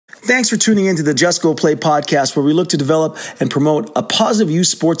Thanks for tuning in to the Just Go Play podcast, where we look to develop and promote a positive youth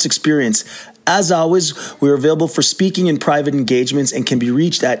sports experience. As always, we are available for speaking and private engagements and can be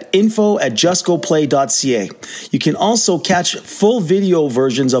reached at info@justgoplay.ca. You can also catch full video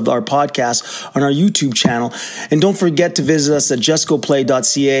versions of our podcast on our YouTube channel. And don't forget to visit us at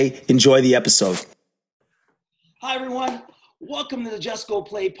justgoplay.ca. Enjoy the episode. Hi, everyone. Welcome to the Just Go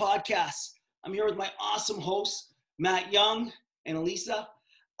Play podcast. I'm here with my awesome hosts, Matt Young and Elisa.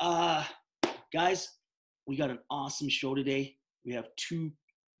 Guys, we got an awesome show today. We have two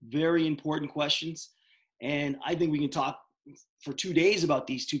very important questions, and I think we can talk for 2 days about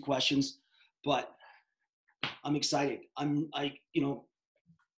these two questions, but I'm excited. I'm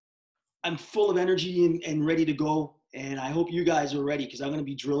full of energy and ready to go, and I hope you guys are ready because I'm going to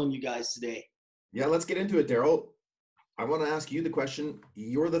be drilling you guys today. Yeah, let's get into it, Daryl. I want to ask you the question.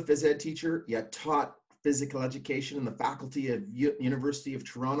 You're the phys ed teacher. You taught physical education in the faculty of University of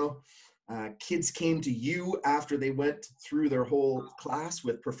Toronto. Kids came to you after they went through their whole class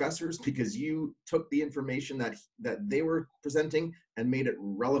with professors because you took the information that they were presenting and made it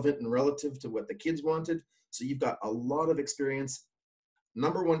relevant and relative to what the kids wanted. So you've got a lot of experience.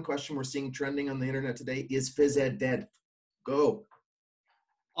 Number one question we're seeing trending on the internet today, is phys ed dead? Go.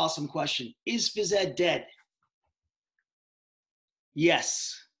 Awesome question. Is phys ed dead?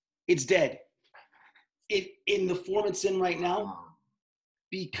 Yes, it's dead. In the form it's in right now,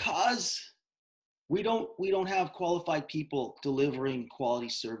 because we don't have qualified people delivering quality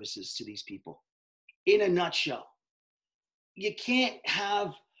services to these people. In a nutshell, you can't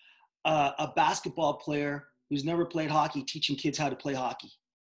have a basketball player who's never played hockey teaching kids how to play hockey.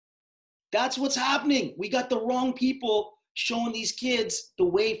 That's what's happening. We got the wrong people showing these kids the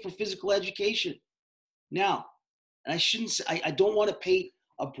way for physical education. Now, and I don't want to paint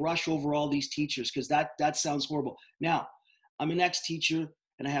a brush over all these teachers because that sounds horrible. Now, I'm an ex-teacher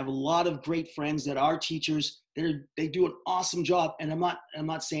and I have a lot of great friends that are teachers. They do an awesome job, and I'm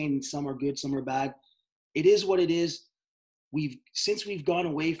not saying some are good, some are bad. It is what it is. Since we've gone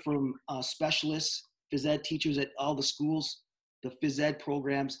away from specialists, phys ed teachers at all the schools, the phys ed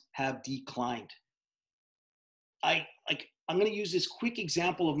programs have declined. I'm going to use this quick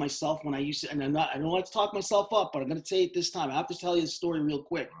example of myself when I used to, and I don't like to talk myself up, but I'm going to say it this time. I have to tell you the story real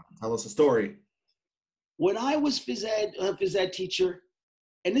quick. Tell us a story. When I was phys ed teacher,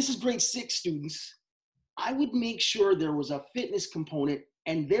 and this is grade 6 students, I would make sure there was a fitness component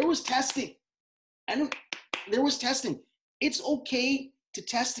and there was testing. It's okay to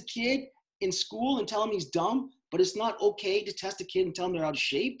test a kid in school and tell him he's dumb, but it's not okay to test a kid and tell him they're out of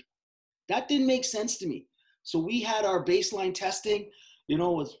shape. That didn't make sense to me. So we had our baseline testing,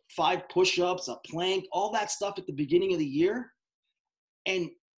 with 5 push-ups, a plank, all that stuff at the beginning of the year.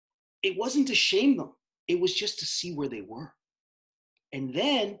 And it wasn't to shame them. It was just to see where they were. And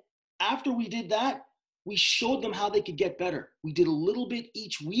then after we did that, we showed them how they could get better. We did a little bit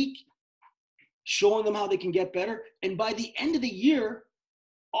each week, showing them how they can get better. And by the end of the year,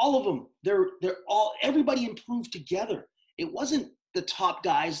 all of them, everybody improved together. It wasn't the top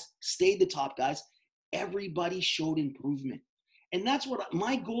guys stayed the top guys. Everybody showed improvement. And that's what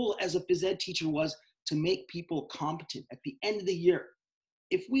my goal as a phys ed teacher was, to make people competent at the end of the year.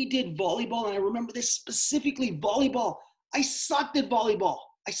 If we did volleyball, and I remember this specifically, volleyball, I sucked at volleyball.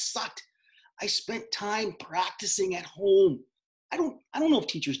 I sucked. I spent time practicing at home. I don't know if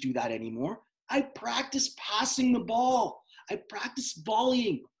teachers do that anymore. I practiced passing the ball. I practiced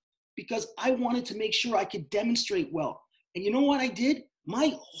volleying because I wanted to make sure I could demonstrate well. And you know what I did?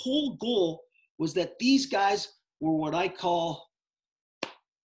 My whole goal was that these guys were what I call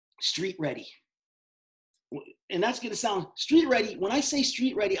street ready. And that's going to sound street ready. When I say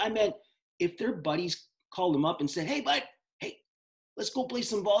street ready, I meant if their buddies called them up and said, hey, bud, let's go play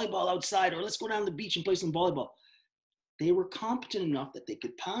some volleyball outside, or let's go down to the beach and play some volleyball. They were competent enough that they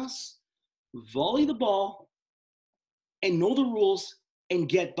could pass, volley the ball, and know the rules and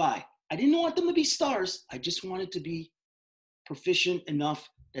get by. I didn't want them to be stars. I just wanted to be proficient enough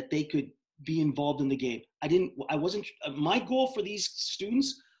that they could be involved in the game. My goal for these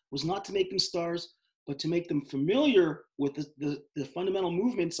students was not to make them stars, but to make them familiar with the fundamental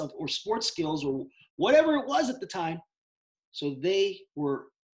movements or sports skills or whatever it was at the time, so they were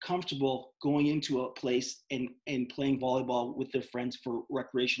comfortable going into a place and playing volleyball with their friends for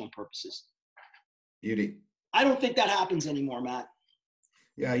recreational purposes. Beauty. I don't think that happens anymore, Matt.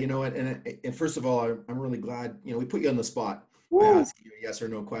 Yeah, you know what? And first of all, I'm really glad, we put you on the spot. Woo. I asked you a yes or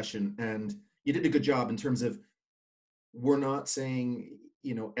no question, and you did a good job in terms of, we're not saying,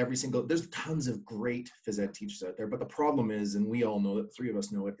 there's tons of great phys ed teachers out there, but the problem is, and we all know it, 3 of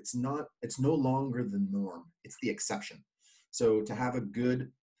us know it, it's no longer the norm, it's the exception. So to have a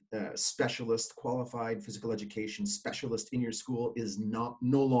good specialist, qualified physical education specialist in your school is no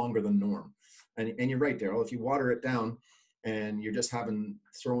longer the norm. And you're right, Daryl, if you water it down and you're just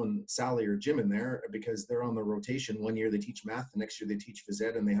throwing Sally or Jim in there because they're on the rotation, one year they teach math, the next year they teach phys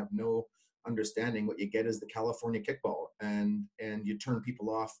ed, and they have no understanding, what you get is the California kickball, and you turn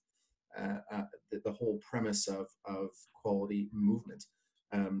people off the whole premise of quality movement.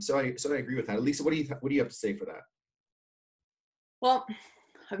 So I agree with that. Elisa, what do you have to say for that? Well,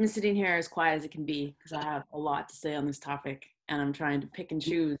 I've been sitting here as quiet as it can be because I have a lot to say on this topic, and I'm trying to pick and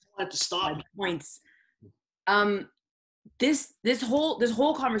choose I want to stop my points. This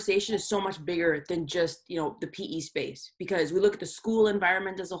whole conversation is so much bigger than just, you know, the PE space, because we look at the school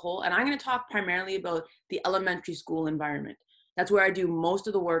environment as a whole, and I'm going to talk primarily about the elementary school environment. That's where I do most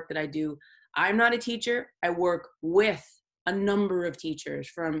of the work that I do. I'm not a teacher. I work with a number of teachers,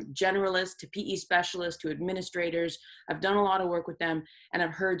 from generalists to PE specialists to administrators. I've done a lot of work with them, and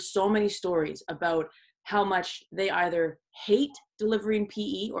I've heard so many stories about how much they either hate delivering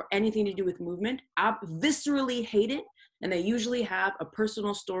PE or anything to do with movement, viscerally hate it, and they usually have a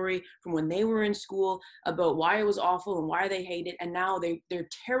personal story from when they were in school about why it was awful and why they hate it, and now they're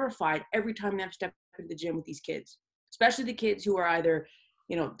terrified every time they have to step into the gym with these kids, especially the kids who are either,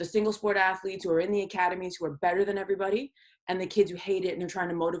 you know, the single sport athletes who are in the academies who are better than everybody, and the kids who hate it and they're trying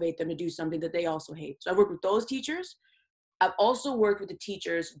to motivate them to do something that they also hate. So I've worked with those teachers. I've also worked with the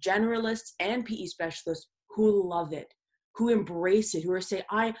teachers, generalists and PE specialists, who love it, who embrace it, who are saying,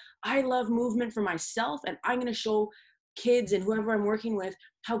 I love movement for myself, and I'm going to show kids and whoever I'm working with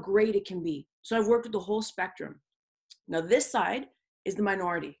how great it can be. So I've worked with the whole spectrum. Now this side is the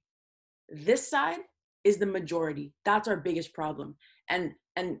minority. This side is the majority. That's our biggest problem. And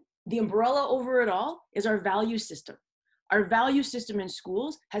the umbrella over it all is our value system. Our value system in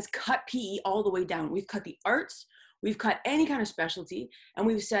schools has cut PE all the way down. We've cut the arts, we've cut any kind of specialty, and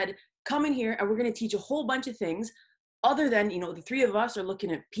we've said, come in here and we're going to teach a whole bunch of things other than, you know, the three of us are looking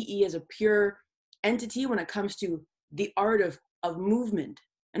at PE as a pure entity when it comes to the art of movement.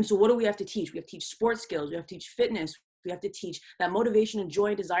 And so what do we have to teach? We have to teach sports skills, we have to teach fitness, we have to teach that motivation and joy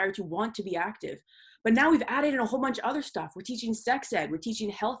and desire to want to be active. But now we've added in a whole bunch of other stuff. We're teaching sex ed, we're teaching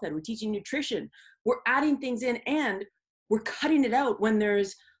health ed, we're teaching nutrition. We're adding things in, and we're cutting it out when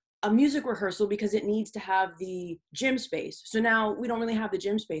there's a music rehearsal because it needs to have the gym space. So now we don't really have the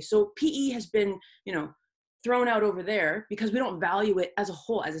gym space. So PE has been, you know, thrown out over there because we don't value it as a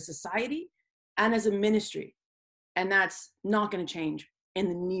whole, as a society and as a ministry. And that's not going to change in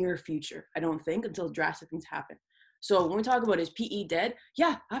the near future, I don't think, until drastic things happen. So when we talk about, is PE dead?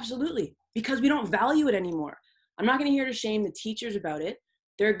 Yeah, absolutely. Because we don't value it anymore. I'm not going to here to shame the teachers about it.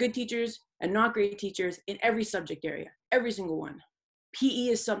 There are good teachers and not great teachers in every subject area, every single one. PE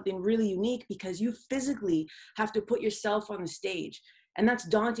is something really unique because you physically have to put yourself on the stage, and that's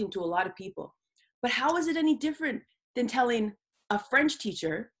daunting to a lot of people. But how is it any different than telling a French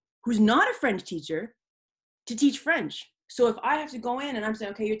teacher who's not a French teacher to teach French? So if I have to go in and I'm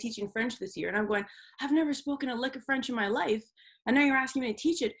saying, okay, you're teaching French this year, and I'm going, I've never spoken a lick of French in my life, and now you're asking me to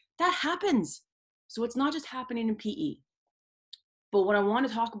teach it, that happens. So it's not just happening in PE. But what I want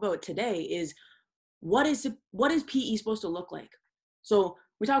to talk about today is what is PE supposed to look like? So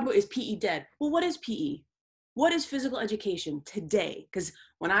we talk about, is PE dead? Well, what is PE? What is physical education today? Because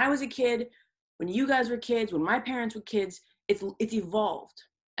when I was a kid, when you guys were kids, when my parents were kids, it's evolved.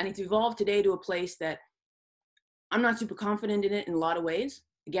 And it's evolved today to a place that I'm not super confident in it in a lot of ways.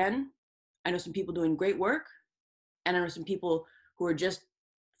 Again, I know some people doing great work, and I know some people who are just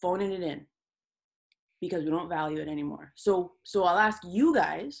phoning it in because we don't value it anymore. So I'll ask you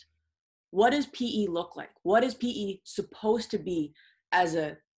guys, what does PE look like? What is PE supposed to be as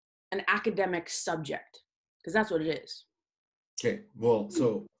an academic subject? Because that's what it is. Okay, well,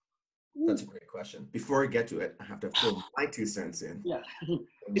 so that's a great question. Before I get to it, I have to throw my 2 cents in. Yeah.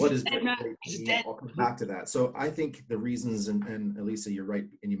 What is dead, PE? I'll come back to that. So I think the reasons, and Elisa, you're right,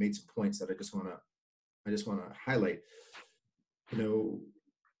 and you made some points that I just want to highlight. You know,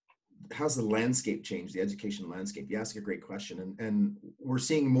 how's the landscape changed, the education landscape? You ask a great question, and we're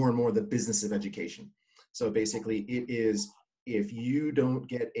seeing more and more the business of education. So basically, it is, if you don't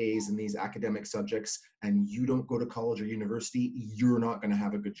get A's in these academic subjects and you don't go to college or university, you're not going to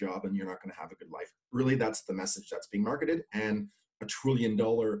have a good job and you're not going to have a good life. Really, that's the message that's being marketed. And $1 trillion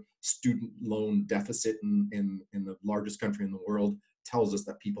student loan deficit in the largest country in the world tells us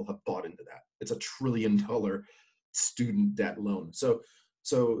that people have bought into that. It's $1 trillion student debt loan. So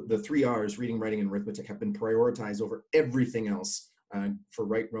the 3 R's, reading, writing, and arithmetic, have been prioritized over everything else for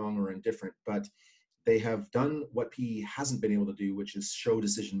right, wrong, or indifferent. But they have done what PE hasn't been able to do, which is show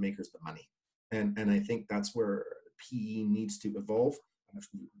decision makers the money. And I think that's where PE needs to evolve.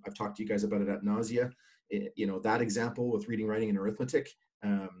 I've talked to you guys about it ad nausea. You know, that example with reading, writing, and arithmetic,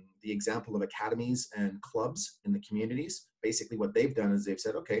 the example of academies and clubs in the communities, basically what they've done is they've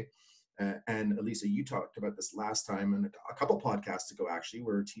said, okay, and Elisa, you talked about this last time and a couple podcasts ago, actually,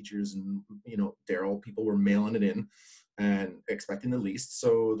 where teachers and, you know, Daryl, people were mailing it in and expecting the least.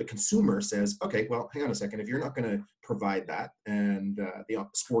 So the consumer says, okay, well, hang on a second. If you're not going to provide that, and the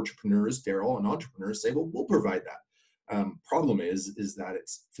sportrepreneurs, Daryl, and entrepreneurs say, well, we'll provide that. Problem is that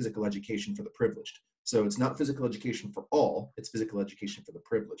it's physical education for the privileged. So it's not physical education for all, it's physical education for the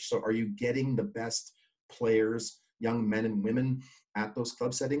privileged. So are you getting the best players, young men and women at those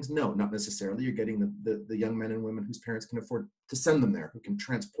club settings? No, not necessarily. You're getting the young men and women whose parents can afford to send them there, who can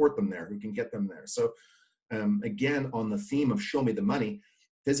transport them there, who can get them there. So again, on the theme of show me the money,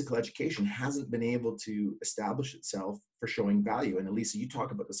 physical education hasn't been able to establish itself for showing value. And Elisa, you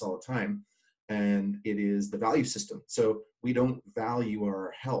talk about this all the time, and it is the value system. So we don't value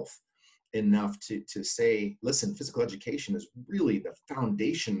our health enough to say, listen, physical education is really the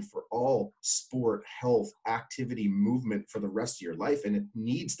foundation for all sport, health, activity, movement for the rest of your life. And it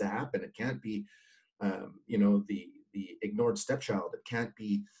needs to happen. It can't be, you know, the ignored stepchild. It can't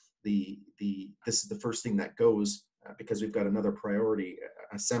be this is the first thing that goes because we've got another priority,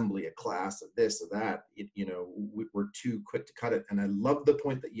 assembly, a class, of this, of that. You know, we're too quick to cut it. And I love the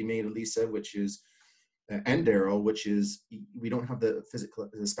point that you made, Elisa, which is, and Daryl, which is we don't have the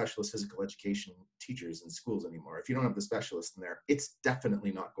specialist physical education teachers in schools anymore. If you don't have the specialist in there, it's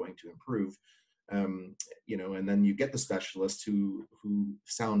definitely not going to improve. You know, and then you get the specialists who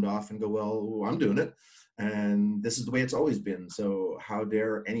sound off and go, well, I'm doing it, and this is the way it's always been. So how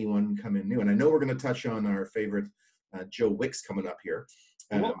dare anyone come in new? And I know we're going to touch on our favorite Joe Wicks coming up here.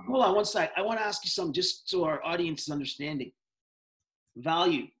 Hold on one sec. I want to ask you something just so our audience is understanding.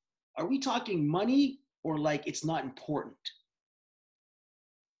 Value. Are we talking money or like it's not important?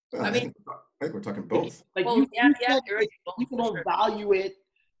 Well, I think we're talking both. Like well, you you're right. people don't value it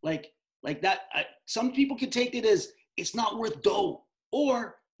like that. Some people can take it as it's not worth dough,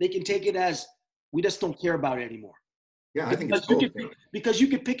 or they can take it as we just don't care about it anymore. Yeah, I think it's both. Because you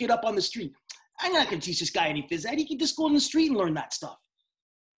could pick it up on the street. I'm not going to teach this guy any phys ed. He can just go on the street and learn that stuff.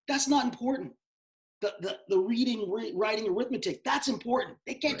 That's not important. The reading, writing, arithmetic, that's important.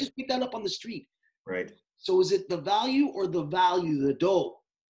 They can't just pick that up on the street. Right. So is it the value or the value, the dough?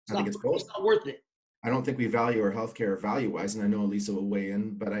 I think it's both. It's not worth it. I don't think we value our healthcare value-wise, and I know Elisa will weigh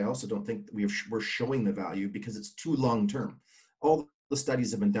in, but I also don't think we're showing the value because it's too long-term. All the studies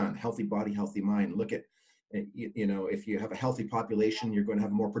have been done, healthy body, healthy mind. Look at, you know, if you have a healthy population, you're going to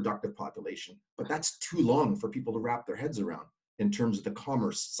have a more productive population, but that's too long for people to wrap their heads around in terms of the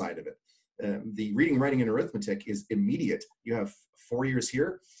commerce side of it. The reading, writing, and arithmetic is immediate. You have 4 years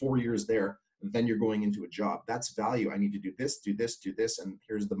here, 4 years there, and then you're going into a job. That's value. I need to do this, and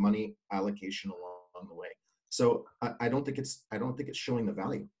here's the money allocation along the way. So I don't think it's showing the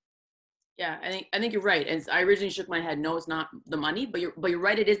value. Yeah, I think you're right. And I originally shook my head. No, it's not the money, but you're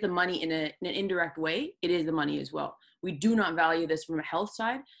right. It is the money in an indirect way. It is the money as well. We do not value this from a health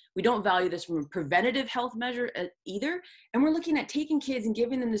side. We don't value this from a preventative health measure either. And we're looking at taking kids and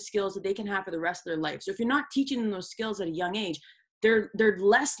giving them the skills that they can have for the rest of their life. So if you're not teaching them those skills at a young age, they're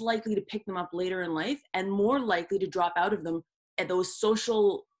less likely to pick them up later in life and more likely to drop out of them at those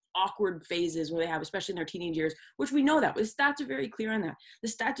social awkward phases where they have, especially in their teenage years, which we know that. The stats are very clear on that. The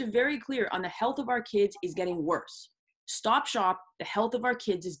stats are very clear on the health of our kids is getting worse. Stop shop, the health of our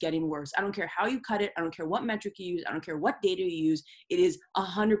kids is getting worse. I don't care how you cut it. I don't care what metric you use. I don't care what data you use. It is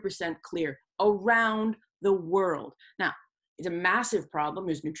 100% clear around the world. Now, it's a massive problem.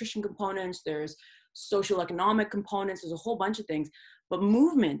 There's nutrition components, there's social economic components, there's a whole bunch of things. But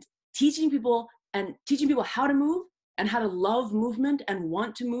movement, teaching people how to move and how to love movement and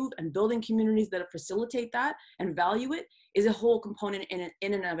want to move and building communities that facilitate that and value it is a whole component in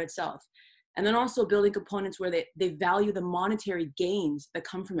and of itself. And then also building components where they value the monetary gains that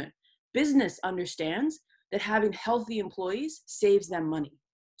come from it. Business understands that having healthy employees saves them money.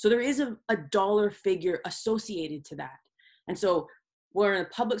 So there is a dollar figure associated to that. And so we're in a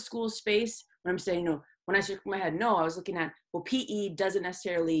public school space, when I'm saying, no, when I shook my head, no, I was looking at, well, PE doesn't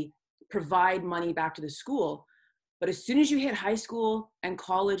necessarily provide money back to the school. But as soon as you hit high school and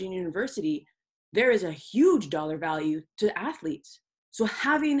college and university, there is a huge dollar value to athletes. So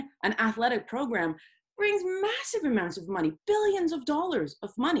having an athletic program brings massive amounts of money, billions of dollars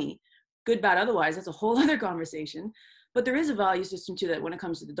of money. Good, bad, otherwise, that's a whole other conversation. But there is a value system to that when it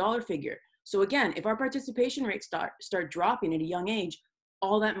comes to the dollar figure. So again, if our participation rates start dropping at a young age,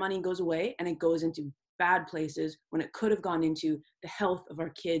 all that money goes away and it goes into bad places when it could have gone into the health of our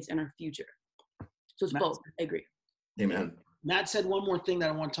kids and our future. So it's both. I agree. Amen. Matt said one more thing that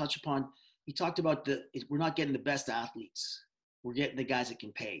I want to touch upon. He talked about we're not getting the best athletes. We're getting the guys that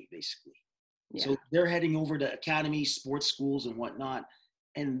can pay, basically. Yeah. So they're heading over to academies, sports schools, and whatnot.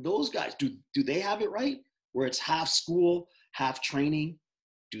 And those guys, do they have it right? Where it's half school, half training.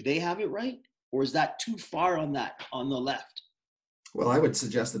 Do they have it right? Or is that too far on the left? Well, I would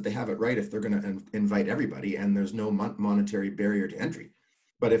suggest that they have it right if they're going to invite everybody and there's no monetary barrier to entry.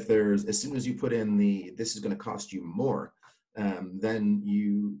 But if as soon as you put in this is going to cost you more, then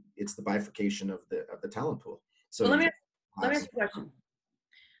it's the bifurcation of the talent pool. So let me ask you a question.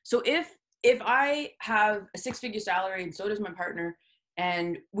 So if I have a 6-figure salary and so does my partner,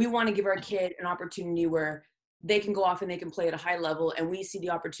 and we want to give our kid an opportunity where they can go off and they can play at a high level, and we see the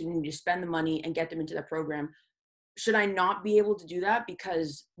opportunity to spend the money and get them into that program, should I not be able to do that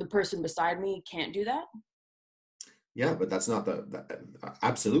because the person beside me can't do that? Yeah, but that's not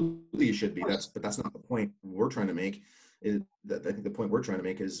absolutely you should be. But that's not the point we're trying to make. I think the point we're trying to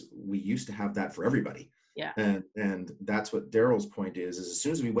make is we used to have that for everybody. Yeah. And that's what Daryl's point is as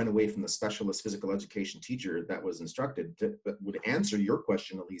soon as we went away from the specialist physical education teacher that was instructed that would answer your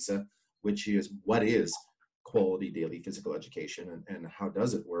question, Elisa, which is what is quality daily physical education and how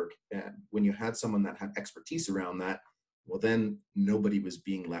does it work? And when you had someone that had expertise around that, well, then nobody was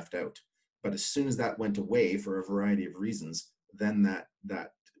being left out. But as soon as that went away for a variety of reasons, then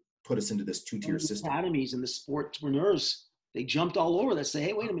that put us into this two-tier system. Academies and the sportspreneurs, they jumped all over that. Say,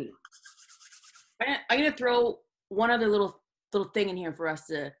 hey, wait a minute. I'm going to throw one other little thing in here for us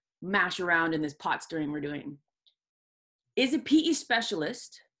to mash around in this pot stirring we're doing. Is a PE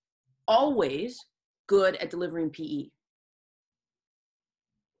specialist always good at delivering PE?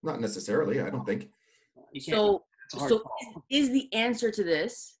 Not necessarily, I don't think. So is the answer to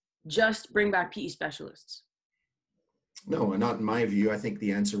this just bring back PE specialists? No, and not in my view. I think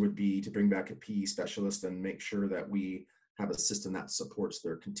the answer would be to bring back a PE specialist and make sure that we have a system that supports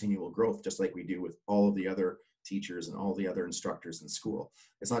their continual growth, just like we do with all of the other teachers and all the other instructors in school.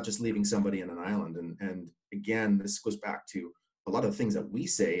 It's not just leaving somebody in an island. And again, this goes back to a lot of the things that we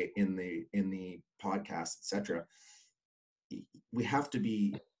say in the podcast, etc. We have to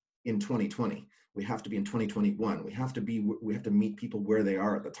be in 2020. We have to be in 2021. We have to meet people where they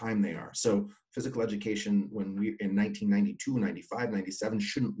are at the time they are. So physical education when we in 1992, 95, 97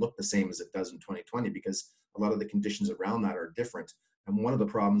 shouldn't look the same as it does in 2020 because a lot of the conditions around that are different. And one of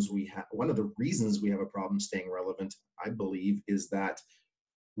the reasons we have a problem staying relevant, I believe, is that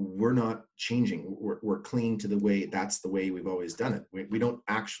we're not changing. We're clinging to that's the way we've always done it. We don't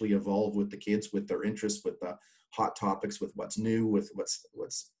actually evolve with the kids, with their interests, with the hot topics, with what's new, with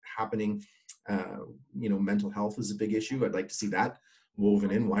what's happening. Mental health is a big issue. I'd like to see that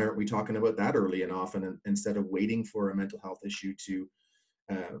woven in. Why aren't we talking about that early and often instead of waiting for a mental health issue to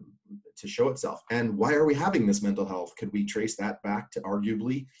show itself? And why are we having this mental health? Could we trace that back to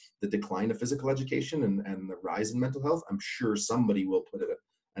arguably the decline of physical education and the rise in mental health? I'm sure somebody will put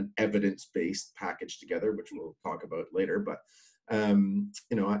an evidence-based package together, which we'll talk about later. But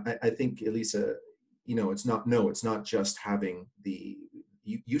I think, Elisa, it's not just having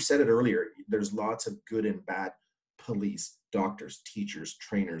you said it earlier, there's lots of good and bad police, doctors, teachers,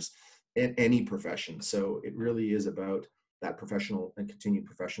 trainers, in any profession. So it really is about that professional and continued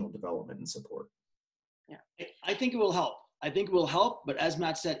professional development and support. Yeah, I think it will help. But as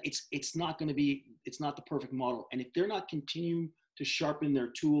Matt said, it's not the perfect model. And if they're not continuing to sharpen their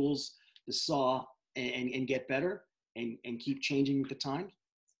tools, the saw, and get better and keep changing with the times,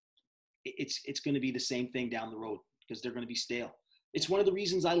 it's going to be the same thing down the road because they're going to be stale. It's one of the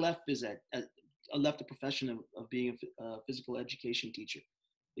reasons I left phys ed. I left the profession of being a physical education teacher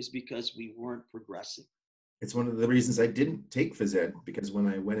is because we weren't progressing. It's one of the reasons I didn't take phys ed because when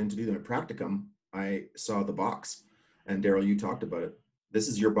I went in to do the practicum, I saw the box. And Daryl, you talked about it. This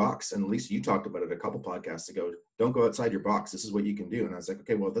is your box. And Lisa, you talked about it a couple podcasts ago. Don't go outside your box. This is what you can do. And I was like,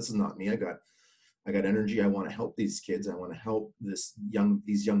 okay, well, this is not me. I got energy. I want to help these kids. I want to help these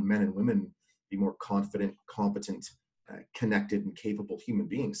young men and women be more confident, competent, connected, and capable human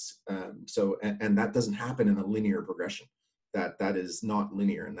beings. And that doesn't happen in a linear progression. That is not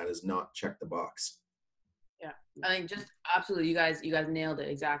linear, and that is not check the box. Yeah, I think just absolutely, you guys nailed it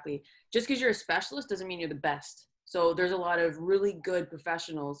exactly. Just because you're a specialist doesn't mean you're the best. So there's a lot of really good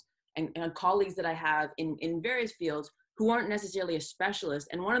professionals and colleagues that I have in various fields who aren't necessarily a specialist.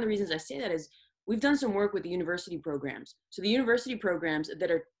 And one of the reasons I say that is we've done some work with the university programs. So the university programs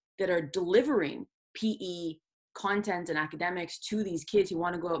that are delivering PE content and academics to these kids who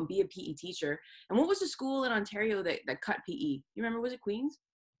want to go out and be a PE teacher. And what was the school in Ontario that cut PE? You remember, was it Queen's?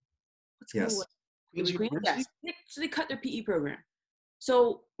 Yes. It was Queen's? Yes. So they cut their PE program.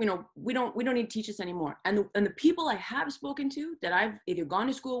 So, we don't need to teach this anymore. And the people I have spoken to that I've either gone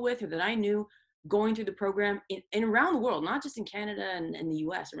to school with or that I knew going through the program in around the world, not just in Canada and the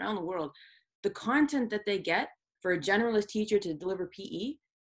US, around the world, the content that they get for a generalist teacher to deliver PE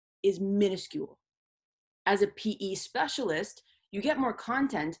is minuscule. As a PE specialist, you get more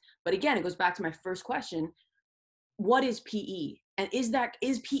content, but again, it goes back to my first question. What is PE? And is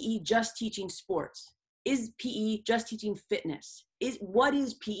PE just teaching sports? Is PE just teaching fitness? What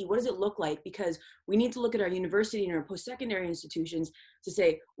is PE? What does it look like? Because we need to look at our university and our post-secondary institutions to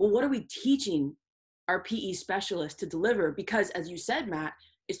say, well, what are we teaching our PE specialists to deliver? Because as you said, Matt,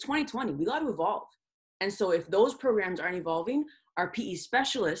 it's 2020. We got to evolve. And so if those programs aren't evolving, our PE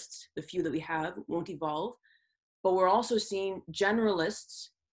specialists, the few that we have, won't evolve. But we're also seeing generalists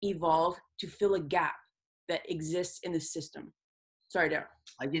evolve to fill a gap that exists in the system. Sorry, Daryl.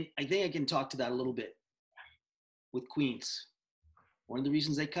 I think I can talk to that a little bit with Queens. One of the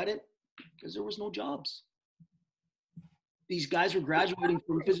reasons they cut it, because there was no jobs. These guys were graduating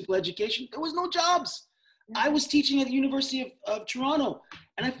from physical education. There was no jobs. I was teaching at the University of Toronto,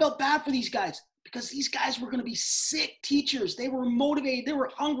 and I felt bad for these guys because these guys were going to be sick teachers. They were motivated. They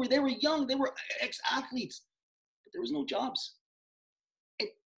were hungry. They were young. They were ex-athletes. But there was no jobs. And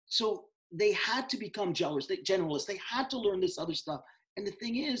so they had to become generalists. They had to learn this other stuff. And the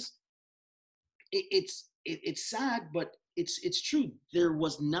thing is, it's sad, but it's true. There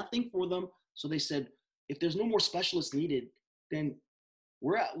was nothing for them. So they said, if there's no more specialists needed, then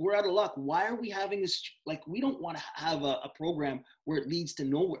we're out of luck. Why are we having this? Like, we don't want to have a program where it leads to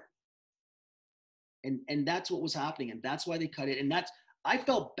nowhere. And that's what was happening. And that's why they cut it. And I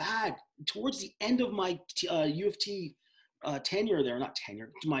felt bad towards the end of my U of T tenure there, not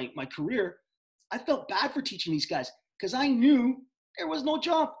tenure, my career. I felt bad for teaching these guys because I knew there was no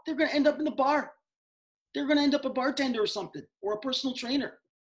job. They're going to end up in the bar. They're going to end up a bartender or something, or a personal trainer.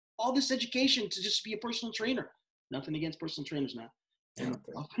 All this education to just be a personal trainer. Nothing against personal trainers, man.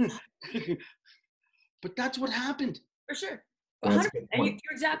 But that's what happened. For sure. 100%. And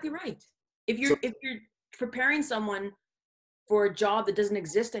you're exactly right. If you're preparing someone for a job that doesn't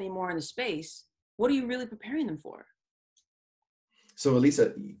exist anymore in the space, what are you really preparing them for? So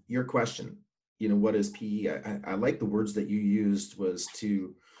Elisa, your question, what is PE? I like the words that you used was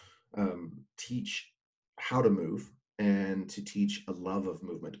to teach how to move and to teach a love of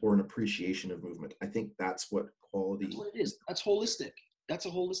movement or an appreciation of movement. I think that's what quality. That's what it is. That's holistic. That's a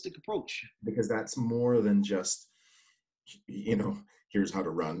holistic approach. Because that's more than just, here's how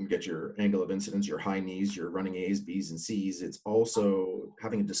to run, get your angle of incidence, your high knees, your running A's, B's, and C's. It's also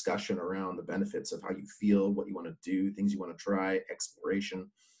having a discussion around the benefits of how you feel, what you want to do, things you want to try,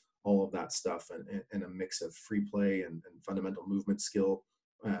 exploration, all of that stuff, and a mix of free play and fundamental movement skill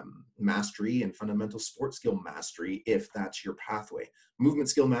mastery and fundamental sport skill mastery, if that's your pathway. Movement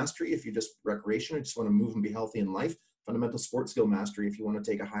skill mastery, if you just recreation, just want to move and be healthy in life. Fundamental sport skill mastery, if you want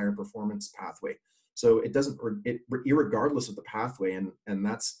to take a higher performance pathway. So it doesn't, irregardless of the pathway, and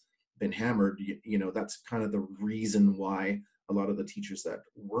that's been hammered, that's kind of the reason why a lot of the teachers that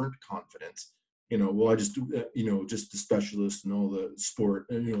weren't confident, I just do, just the specialist and all the sport,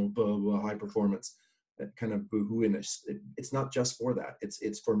 and, blah, blah, high performance, that kind of boohooiness. It's not just for that.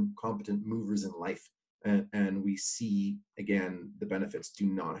 It's for competent movers in life. And we see, again, the benefits do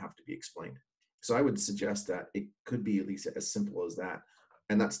not have to be explained. So I would suggest that it could be, Elisa, as simple as that.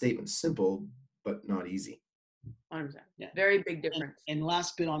 And that statement's simple, but not easy. 100%. Yeah. Very big difference. And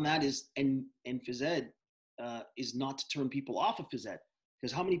last bit on that is, and phys ed is not to turn people off of phys ed.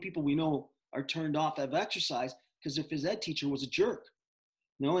 Because how many people we know are turned off of exercise because their phys ed teacher was a jerk?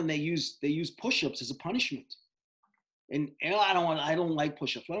 And they use push-ups as a punishment. And I don't like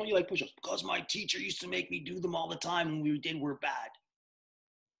push-ups. Why don't you like push-ups? Because my teacher used to make me do them all the time when we're bad.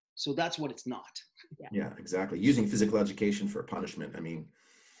 So that's what it's not. Yeah, exactly. Using physical education for punishment. I mean,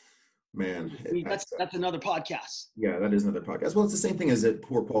 man. That's another podcast. Yeah, that is another podcast. Well, it's the same thing as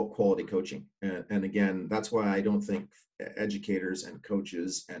poor quality coaching. And again, that's why I don't think educators and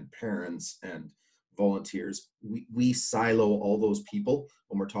coaches and parents and volunteers, we silo all those people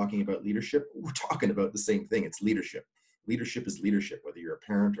when we're talking about leadership. We're talking about the same thing. It's leadership. Leadership is leadership, whether you're a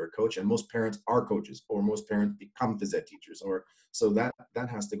parent or a coach, and most parents are coaches, or most parents become phys ed teachers, or so that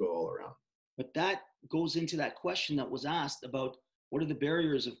has to go all around. But that goes into that question that was asked about what are the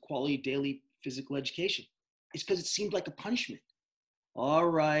barriers of quality daily physical education? It's because it seemed like a punishment. All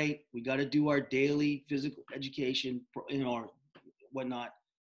right, we got to do our daily physical education, or whatnot.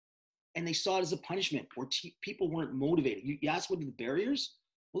 And they saw it as a punishment, where people weren't motivated. You asked what are the barriers?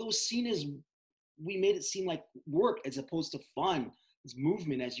 Well, it was seen as, we made it seem like work as opposed to fun. It's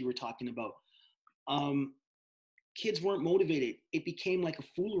movement, as you were talking about. kids weren't motivated. It became like a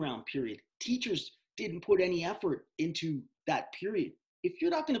fool around period. Teachers didn't put any effort into that period. If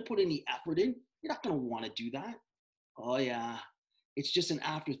you're not going to put any effort in, you're not going to want to do that. Oh yeah, it's just an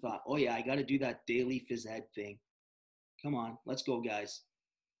afterthought. Oh yeah, I got to do that daily phys ed thing. Come on, let's go, guys.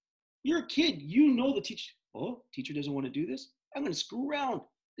 You're a kid. You know the teacher. Oh, teacher doesn't want to do this. I'm going to screw around.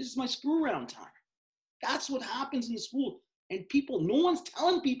 This is my screw around time. That's what happens in the school. And people, no one's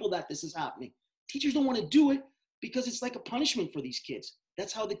telling people that this is happening. Teachers don't want to do it because it's like a punishment for these kids.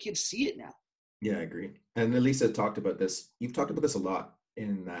 That's how the kids see it now. Yeah, I agree. And Elisa talked about this. You've talked about this a lot,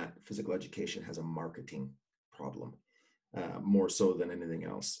 in that physical education has a marketing problem, more so than anything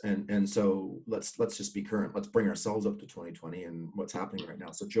else. And so let's just be current. Let's bring ourselves up to 2020 and what's happening right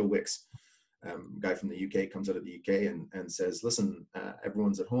now. So Joe Wicks, guy from the UK, comes out of the UK and says, listen,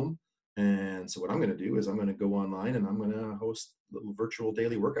 everyone's at home. And so what I'm going to do is I'm going to go online and I'm going to host little virtual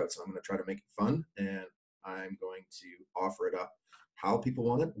daily workouts. And I'm going to try to make it fun. And I'm going to offer it up how people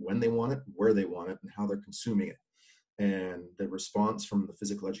want it, when they want it, where they want it, and how they're consuming it. And the response from the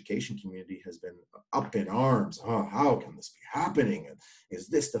physical education community has been up in arms. Oh, how can this be happening? And is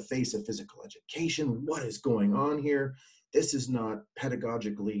this the face of physical education? What is going on here? This is not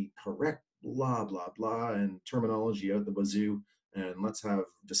pedagogically correct, blah, blah, blah, and terminology out the wazoo. And let's have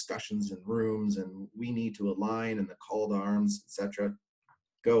discussions in rooms, and we need to align, and the call to arms, etc.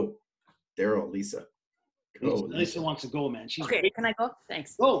 Go, Daryl, Lisa. Go. Lisa wants to go, man. She's Okay, great. can I go?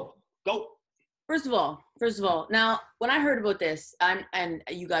 Thanks. Go. First of all, now when I heard about this, and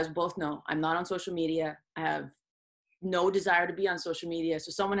you guys both know, I'm not on social media. I have no desire to be on social media.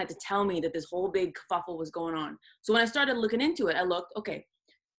 So someone had to tell me that this whole big kerfuffle was going on. So when I started looking into it, I looked, okay,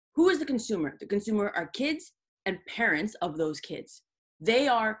 who is the consumer? The consumer are kids and parents of those kids.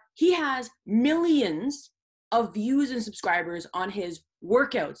 He has millions of views and subscribers on his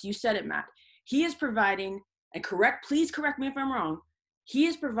workouts. You said it, Matt. He is providing, and please correct me if I'm wrong, he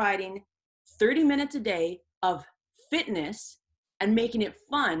is providing 30 minutes a day of fitness and making it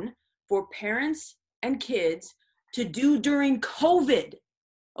fun for parents and kids to do during COVID.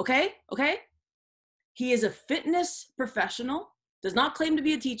 Okay? He is a fitness professional, does not claim to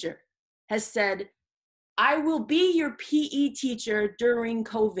be a teacher, has said, I will be your PE teacher during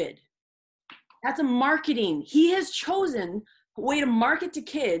COVID. That's a marketing. He has chosen a way to market to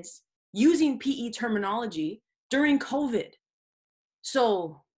kids using PE terminology during COVID.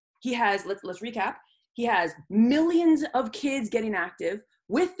 So he has, let's recap. He has millions of kids getting active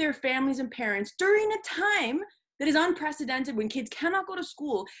with their families and parents during a time that is unprecedented, when kids cannot go to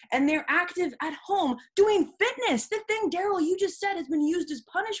school and they're active at home doing fitness. The thing, Daryl, you just said has been used as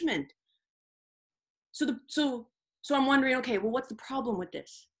punishment. So I'm wondering, okay, well, what's the problem with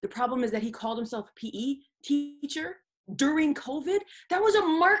this? The problem is that he called himself a PE teacher during COVID. That was a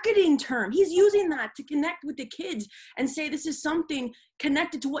marketing term. He's using that to connect with the kids and say this is something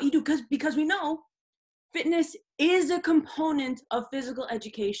connected to what you do, because we know fitness is a component of physical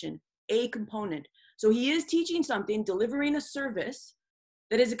education, a component. So he is teaching something, delivering a service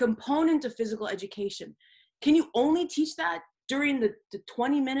that is a component of physical education. Can you only teach that during the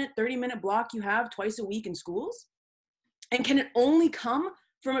 20-minute, 30-minute block you have twice a week in schools? And can it only come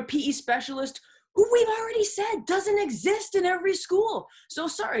from a PE specialist who we've already said doesn't exist in every school? So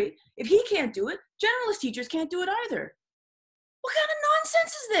sorry, if he can't do it, generalist teachers can't do it either. What kind of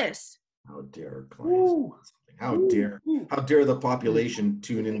nonsense is this? How dare clients? How dare the population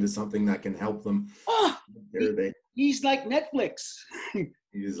tune into something that can help them? Oh, How dare they? He's like Netflix.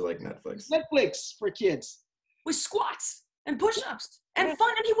 He's like Netflix. Netflix for kids. With squats and push-ups and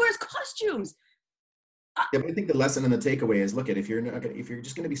fun, and he wears costumes. Yeah, but I think the lesson and the takeaway is: look, if you're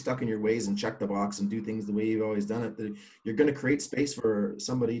just going to be stuck in your ways and check the box and do things the way you've always done it, you're going to create space for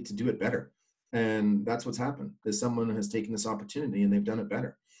somebody to do it better. And that's what's happened. Is someone has taken this opportunity and they've done it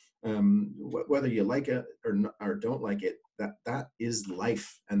better. Whether you like it or don't like it, that is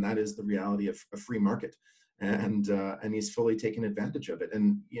life, and that is the reality of a free market. And he's fully taken advantage of it.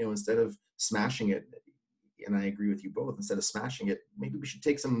 And instead of smashing it, and I agree with you both, instead of smashing it, maybe we should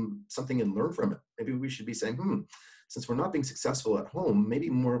take something and learn from it. Maybe we should be saying, since we're not being successful at home,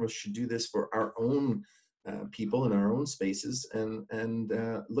 maybe more of us should do this for our own people in our own spaces, and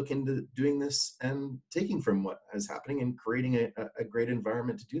look into doing this and taking from what is happening and creating a great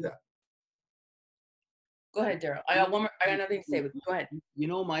environment to do that. Go ahead, Daryl. I got nothing to say, but go ahead. You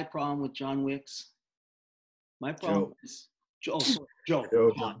know my problem with John Wicks? My problem is Joe.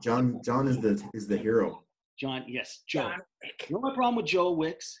 John is the hero. John, yes, Joe. You know my problem with Joe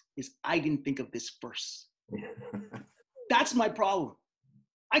Wicks is I didn't think of this first. That's my problem.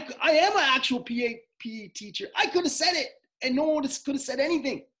 I am an actual PE teacher. I could have said it, and no one could have said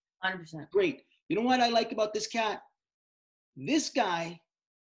anything. 100%. Great, You know what I like about this cat? This guy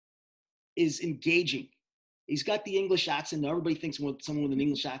is engaging. He's got the English accent. Everybody thinks someone with an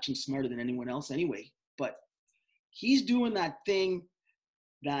English accent is smarter than anyone else anyway. But he's doing that thing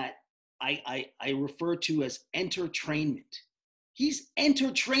that I refer to as entertainment. He's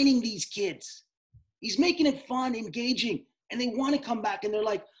entertaining these kids. He's making it fun, engaging, and they want to come back and they're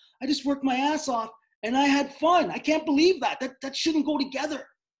like, I just worked my ass off and I had fun. I can't believe that. That shouldn't go together.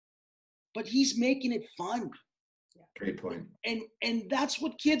 But he's making it fun. Great point. And that's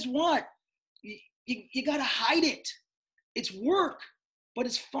what kids want. You got to hide it. It's work, but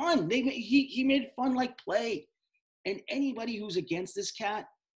it's fun. He made it fun like play. And anybody who's against this cat,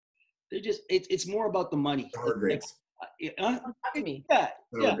 it's more about the money. Sour grapes.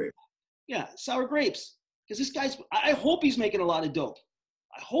 Yeah, sour grapes. Because this guy's, I hope he's making a lot of dough.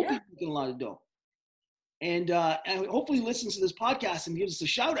 I hope he's making a lot of dough. And hopefully he listens to this podcast and gives us a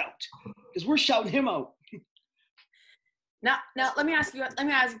shout out, because we're shouting him out. Now let me ask you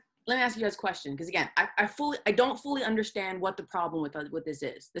guys a question, because again, I don't fully understand what the problem with this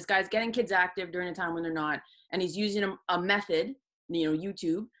is. This guy's getting kids active during a time when they're not, and he's using a method,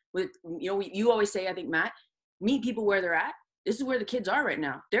 YouTube. With you always say, I think, Matt, meet people where they're at. This is where the kids are right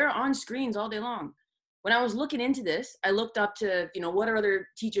now. They're on screens all day long. When I was looking into this, I looked up to, what are other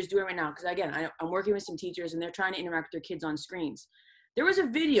teachers doing right now? Because again, I'm working with some teachers and they're trying to interact with their kids on screens. There was a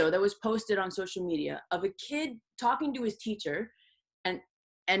video that was posted on social media of a kid talking to his teacher,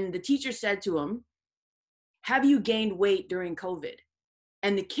 and the teacher said to him, have you gained weight during COVID?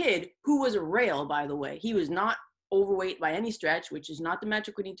 And the kid, who was a rail, by the way, he was not overweight by any stretch, which is not the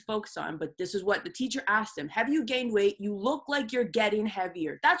metric we need to focus on, but this is what the teacher asked him. Have you gained weight? You look like you're getting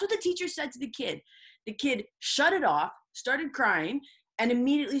heavier. That's what the teacher said to the kid. The kid shut it off, started crying, and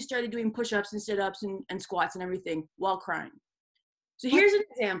immediately started doing push-ups and sit-ups and squats and everything while crying. So here's an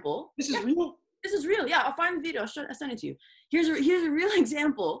example. This is real? This is real. Yeah, I'll find the video. I'll send it to you. Here's a real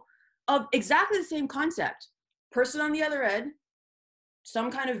example of exactly the same concept. Person on the other end, some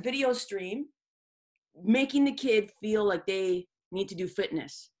kind of video stream, making the kid feel like they need to do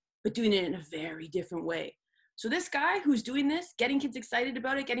fitness, but doing it in a very different way. So this guy who's doing this, getting kids excited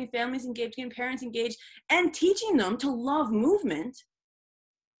about it, getting families engaged, getting parents engaged, and teaching them to love movement,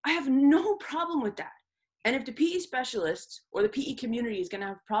 I have no problem with that. And if the PE specialists or the PE community is going to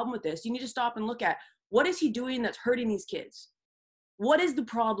have a problem with this, you need to stop and look at, what is he doing that's hurting these kids? What is the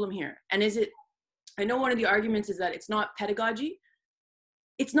problem here? And I know one of the arguments is that it's not pedagogy.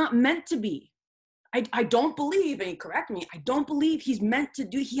 It's not meant to be. I don't believe, and correct me, I don't believe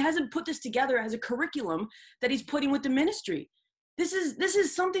he hasn't put this together as a curriculum that he's putting with the ministry. This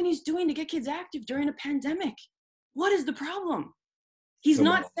is something he's doing to get kids active during a pandemic. What is the problem? He's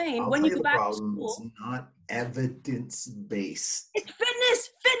not saying when you go back to school. It's not evidence-based. It's fitness.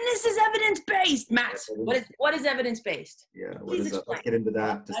 Fitness is evidence-based, Matt. What is evidence-based? Yeah, what is that? Let's get into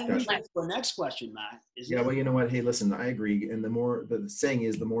that discussion. The next question, Matt. Well, you know what? Hey, listen, I agree. And the saying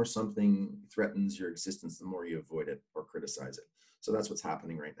is, the more something threatens your existence, the more you avoid it or criticize it. So that's what's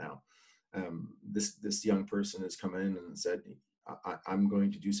happening right now. This young person has come in and said, I'm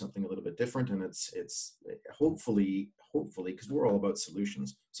going to do something a little bit different, and it's hopefully, because we're all about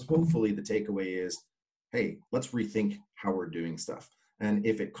solutions. So hopefully the takeaway is, hey, let's rethink how we're doing stuff. And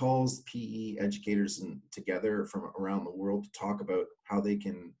if it calls PE educators together from around the world to talk about how they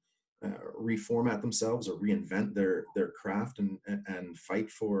can reformat themselves or reinvent their craft and fight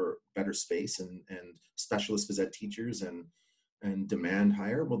for better space and specialist phys ed teachers and demand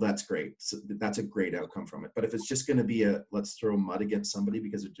higher, well, that's great. So that's a great outcome from it. But if it's just going to be let's throw mud against somebody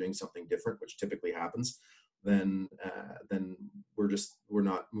because they're doing something different, which typically happens, then we're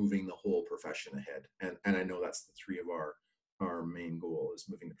not moving the whole profession ahead. And I know that's the three of our main goal is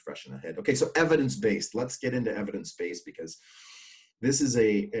moving the profession ahead. Okay, so evidence-based. Let's get into evidence-based, because this is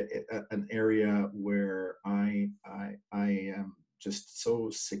an area where I am just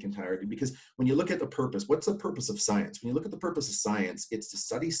so sick and tired. Because when you look at the purpose, what's the purpose of science? When you look at the purpose of science, it's to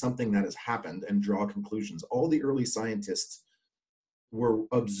study something that has happened and draw conclusions. All the early scientists were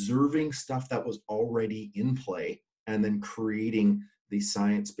observing stuff that was already in play and then creating the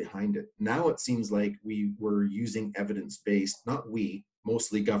science behind it. Now it seems like we were using evidence-based, not we,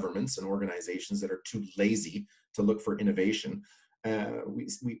 mostly governments and organizations that are too lazy to look for innovation.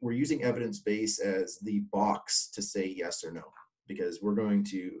 We're using evidence-based as the box to say yes or no, because we're going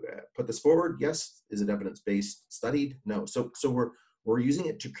to put this forward. Yes. Is it evidence-based? Studied? No. So we're using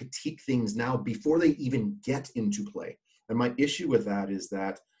it to critique things now before they even get into play. And my issue with that is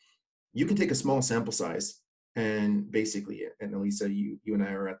that you can take a small sample size and basically, and Elisa, you and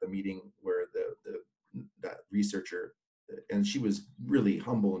I are at the meeting where that researcher, and she was really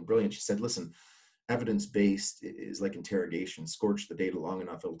humble and brilliant. She said, listen, evidence-based is like interrogation. Scorch the data long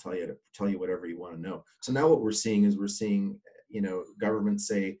enough, it'll tell you whatever you want to know. So now what we're seeing is governments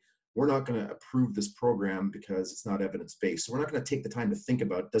say, we're not going to approve this program because it's not evidence-based. So we're not going to take the time to think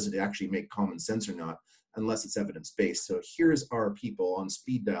about, does it actually make common sense or not, unless it's evidence-based. So here's our people on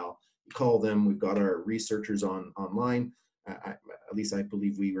speed dial. You call them. We've got our researchers online. At least I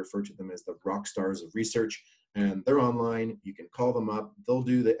believe we refer to them as the rock stars of research. And they're online. You can call them up. They'll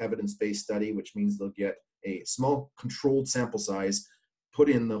do the evidence-based study, which means they'll get a small controlled sample size, put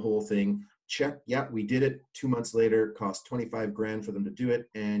in the whole thing, check, yeah, we did it. 2 months later, cost 25 grand for them to do it,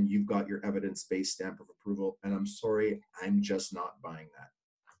 and you've got your evidence-based stamp of approval. And I'm sorry, I'm just not buying that.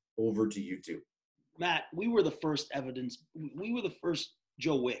 Over to you two. Matt, we were the first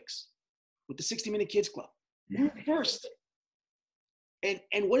Joe Wicks with the 60-Minute Kids Club. We were the first.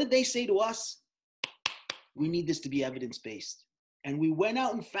 And what did they say to us? We need this to be evidence-based. And we went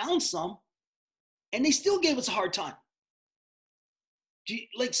out and found some, and they still gave us a hard time.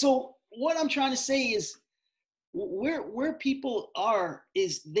 So what I'm trying to say is where people are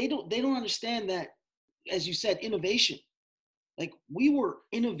is they don't understand that, as you said, innovation. Like, we were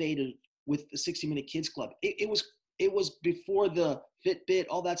innovative with the 60-Minute Kids Club. It was before the Fitbit,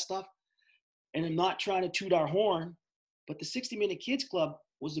 all that stuff. And I'm not trying to toot our horn, but the 60-Minute Kids Club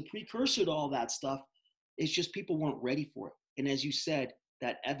was the precursor to all that stuff. It's just people weren't ready for it. And as you said,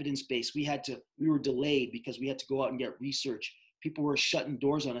 that evidence-based, we were delayed because we had to go out and get research. People were shutting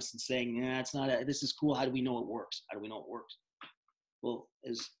doors on us and saying, nah, it's not, this is cool. How do we know it works? Well,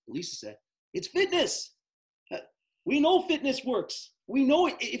 as Elisa said, it's fitness. We know fitness works. We know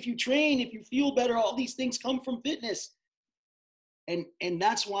it. If you train, if you feel better, all these things come from fitness. And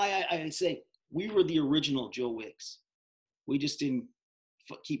that's why I say we were the original Joe Wicks. We just didn't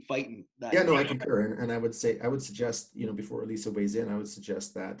keep fighting that. Yeah, no, I concur. And I would suggest, before Elisa weighs in, I would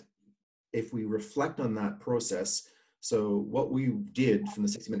suggest that if we reflect on that process, so what we did from the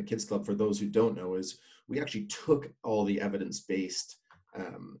 60-Minute Kids Club, for those who don't know, is we actually took all the evidence-based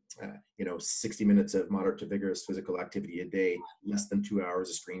 60 minutes of moderate to vigorous physical activity a day, less than 2 hours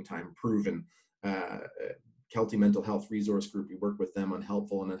of screen time, proven. Kelty Mental Health Resource Group, we work with them on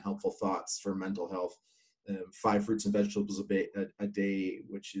helpful and unhelpful thoughts for mental health. 5 fruits and vegetables a day,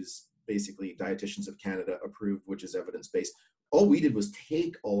 which is basically Dietitians of Canada approved, which is evidence-based. All we did was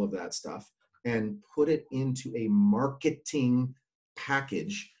take all of that stuff and put it into a marketing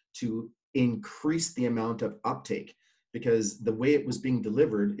package to increase the amount of uptake, because the way it was being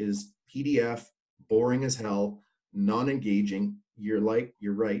delivered is PDF, boring as hell, non-engaging. You're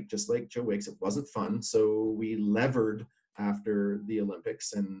right, just like Joe Wicks, it wasn't fun. So we levered after the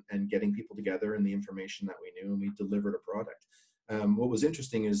Olympics and getting people together and the information that we knew, and we delivered a product. What was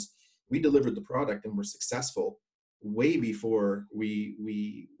interesting is we delivered the product and were successful way before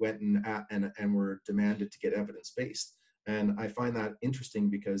we went and were demanded to get evidence-based. And I find that interesting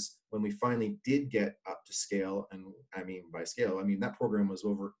because when we finally did get up to scale, and I mean by scale, I mean that program was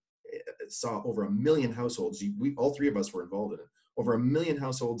saw over 1 million households. We all 3 of us were involved in it. Over 1 million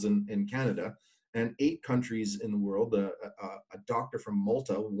households in Canada and 8 countries in the world. A doctor from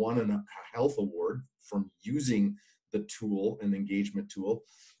Malta won a health award from using the tool, an engagement tool.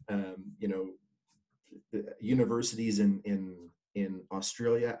 The universities in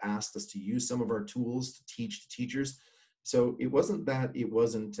Australia asked us to use some of our tools to teach the teachers. So it wasn't that it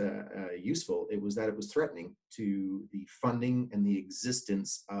wasn't useful, it was that it was threatening to the funding and the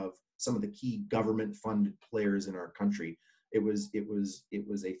existence of some of the key government funded players in our country. It was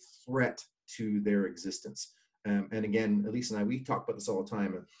a threat to their existence. And again, Elisa and I, we talk about this all the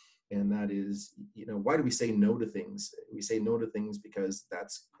time, and that is, why do we say no to things? We say no to things because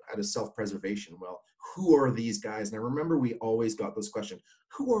that's out of self-preservation. Well, who are these guys? And I remember we always got this question,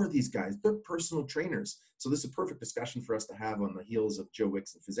 who are these guys? They're personal trainers. So this is a perfect discussion for us to have on the heels of Joe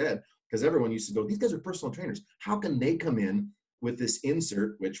Wicks and phys ed, because everyone used to go, these guys are personal trainers. How can they come in with this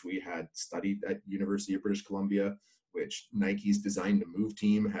insert, which we had studied at University of British Columbia, which Nike's Design to Move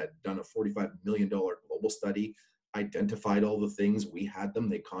team had done a $45 million global study, identified all the things, we had them,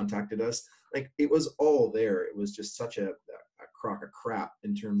 they contacted us. Like, it was all there. It was just such a crock of crap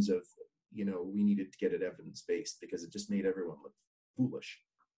in terms of, we needed to get it evidence-based because it just made everyone look foolish.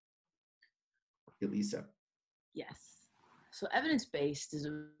 Elisa. Yes. So evidence-based is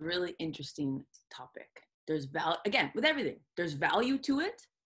a really interesting topic. There's value, again, with everything, there's value to it,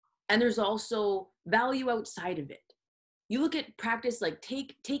 and there's also value outside of it. You look at practice, like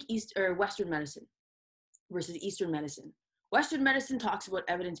take East or Western medicine versus Eastern medicine. Western medicine talks about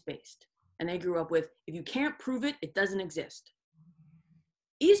evidence-based, and they grew up with, if you can't prove it, it doesn't exist.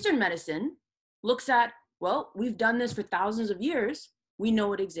 Eastern medicine looks at, well, we've done this for thousands of years. We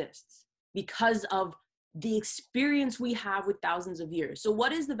know it exists. because of the experience we have with thousands of years. So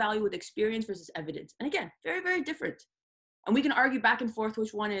what is the value with experience versus evidence? And again, very, very different. And we can argue back and forth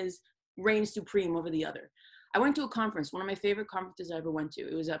which one is reigns supreme over the other. I went to a conference, one of my favorite conferences I ever went to.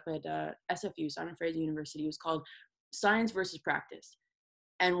 It was up at SFU, Simon Fraser University. It was called Science versus Practice.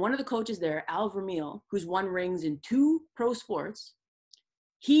 And one of the coaches there, Al Vermeil, who's won rings in 2 pro sports,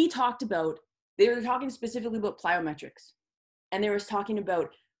 he talked about, they were talking specifically about plyometrics. And they were talking about,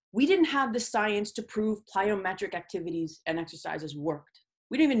 we didn't have the science to prove plyometric activities and exercises worked.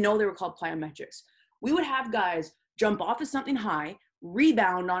 We didn't even know they were called plyometrics. We would have guys jump off of something high,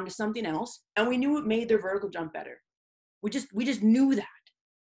 rebound onto something else, and we knew it made their vertical jump better. We just knew that.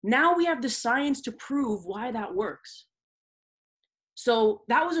 Now we have the science to prove why that works. So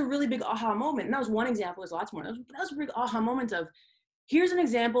that was a really big aha moment. And that was one example. There's lots more. That was a big aha moment of, here's an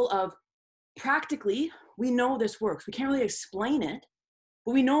example of practically, we know this works. We can't really explain it,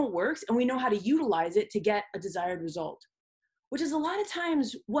 but we know it works and we know how to utilize it to get a desired result, which is a lot of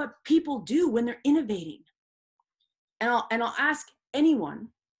times what people do when they're innovating. And I'll ask anyone,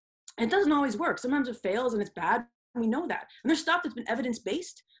 and it doesn't always work. Sometimes it fails and it's bad. We know that. And there's stuff that's been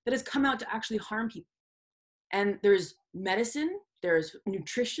evidence-based that has come out to actually harm people. And there's medicine, there's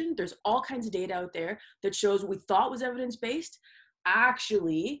nutrition, there's all kinds of data out there that shows what we thought was evidence-based,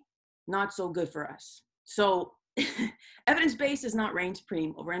 actually not so good for us. So evidence-based is not reign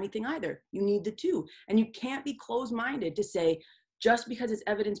supreme over anything either. You need the two. And you can't be closed-minded to say, just because it's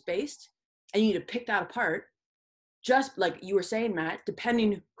evidence-based and you need to pick that apart, just like you were saying, Matt,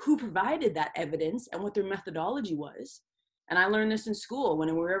 depending who provided that evidence and what their methodology was. And I learned this in school,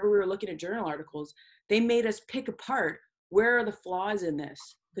 wherever we were looking at journal articles, they made us pick apart, where are the flaws in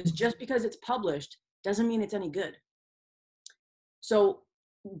this? Because just because it's published doesn't mean it's any good. So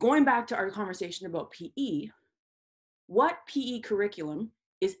going back to our conversation about PE, what PE curriculum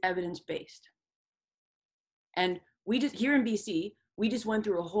is evidence-based? And we just, here in BC, we just went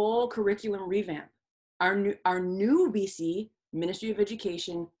through a whole curriculum revamp. Our new BC Ministry of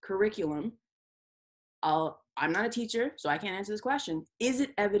Education curriculum, I'm not a teacher, so I can't answer this question. Is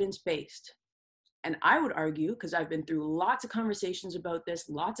it evidence-based? And I would argue, because I've been through lots of conversations about this,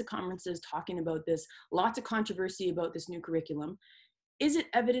 lots of conferences talking about this, lots of controversy about this new curriculum. Is it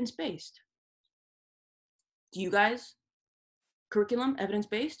evidence-based? Do you guys, curriculum,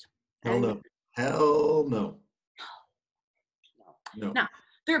 evidence-based? Hell no. Hell no. No. Now,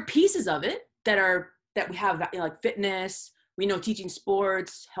 there are pieces of it that we have, like fitness, we know teaching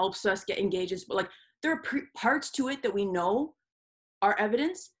sports helps us get engaged, but like there are parts to it that we know are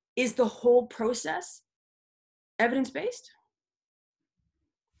evidence. Is the whole process evidence-based?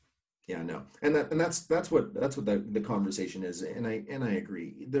 Yeah, no, and that's what the conversation is, and I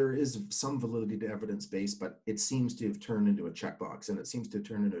agree. There is some validity to evidence-based, but it seems to have turned into a checkbox, and it seems to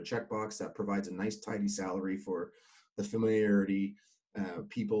turn into a checkbox that provides a nice tidy salary for the familiarity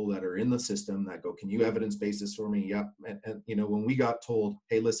people that are in the system that go, can you evidence-base this for me? Yep. And you know, when we got told,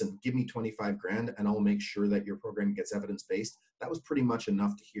 hey, listen, give me 25 grand and I'll make sure that your program gets evidence-based, that was pretty much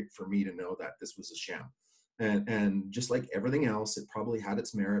enough for me to know that this was a sham. And just like everything else, it probably had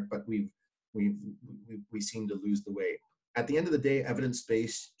its merit, but we seem to lose the way. At the end of the day,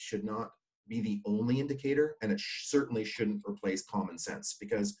 evidence-based should not be the only indicator, and it certainly shouldn't replace common sense,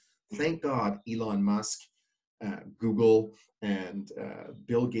 because thank God Elon Musk, Google, and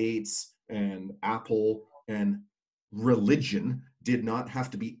Bill Gates, and Apple, and religion did not have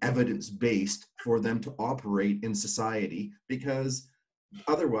to be evidence-based for them to operate in society, because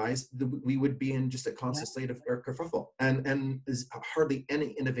otherwise we would be in just a constant state of kerfuffle, and hardly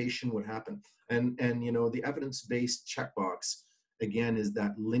any innovation would happen. And you know, the evidence-based checkbox again is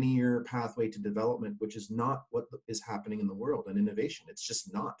that linear pathway to development, which is not what is happening in the world and innovation. It's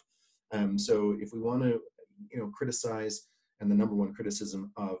just not. So if we want to, you know, criticize, and the number one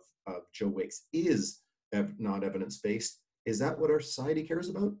criticism of Joe Wicks is not evidence-based, is that what our society cares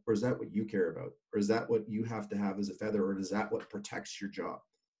about? Or is that what you care about? Or is that what you have to have as a feather? Or is that what protects your job?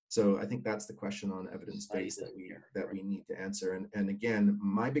 So I think that's the question on evidence-based that we need to answer. And again,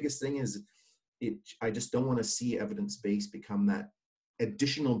 my biggest thing is I just don't want to see evidence-based become that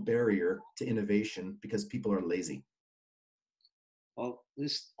additional barrier to innovation because people are lazy. Well,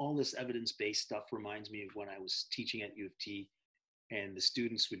 all this evidence-based stuff reminds me of when I was teaching at U of T, and the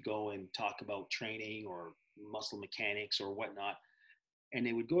students would go and talk about training or muscle mechanics or whatnot, and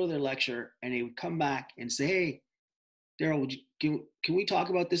they would go to their lecture and they would come back and say, hey, Daryl, can we talk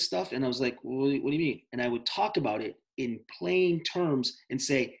about this stuff? And I was like, well, what do you mean? And I would talk about it in plain terms and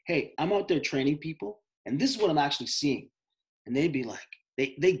say, hey, I'm out there training people, and this is what I'm actually seeing. And they'd be like,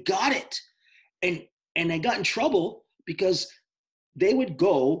 they got it. And I got in trouble because they would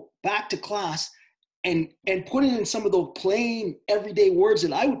go back to class and put it in some of those plain everyday words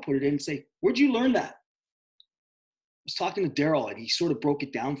that I would put it in and say, where'd you learn that? I was talking to Daryl and he sort of broke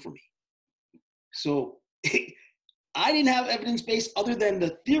it down for me. So I didn't have evidence base other than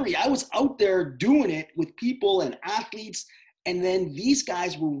the theory. I was out there doing it with people and athletes. And then these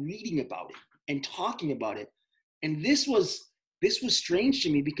guys were reading about it and talking about it. And this was strange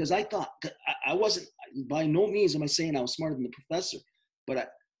to me because I thought I wasn't, by no means am I saying I was smarter than the professor,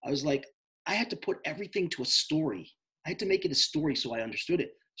 but I was like, I had to put everything to a story. I had to make it a story so I understood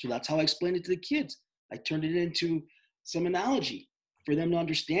it. So that's how I explained it to the kids. I turned it into some analogy for them to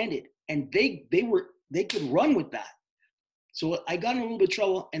understand it. And they could run with that. So I got in a little bit of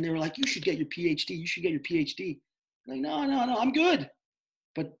trouble and they were like, you should get your P.H.D. You should get your P.H.D. I'm like, no, I'm good.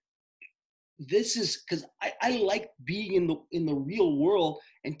 But this is because I like being in the real world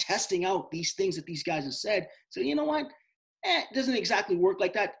and testing out these things that these guys have said. So you know what? It doesn't exactly work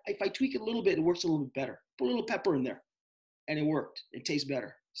like that. If I tweak it a little bit, it works a little bit better. Put a little pepper in there and it worked. It tastes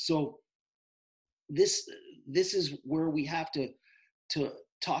better. So this is where we have to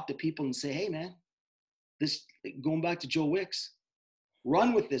talk to people and say, hey man, this, going back to Joe Wicks,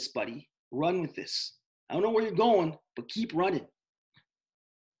 run with this, buddy. Run with this. I don't know where you're going, but keep running.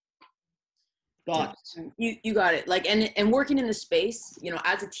 Thoughts? You got it. Like, and working in the space, you know,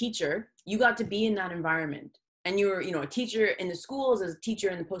 as a teacher, you got to be in that environment. And you were, you know, a teacher in the schools, as a teacher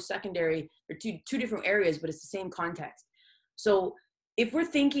in the post-secondary, they're two different areas, but it's the same context. So if we're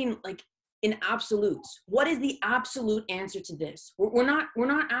thinking like in absolutes, what is the absolute answer to this? We're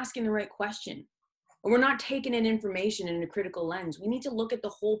not asking the right question. Or we're not taking in information in a critical lens. We need to look at the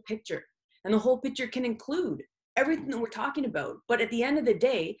whole picture. And the whole picture can include everything that we're talking about. But at the end of the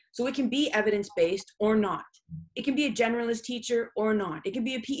day, so it can be evidence-based or not. It can be a generalist teacher or not. It can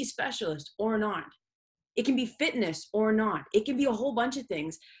be a P.E. specialist or not. It can be fitness or not. It can be a whole bunch of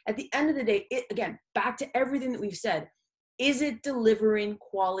things. At the end of the day, again, back to everything that we've said, is it delivering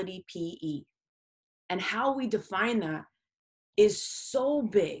quality P.E.? And how we define that is so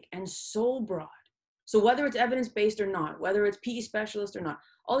big and so broad. So whether it's evidence-based or not, whether it's P.E. specialist or not,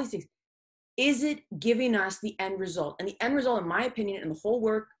 all these things, is it giving us the end result? And the end result, in my opinion, and the whole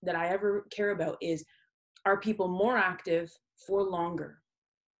work that I ever care about is, are people more active for longer?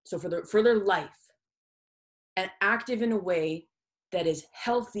 So for their life, and active in a way that is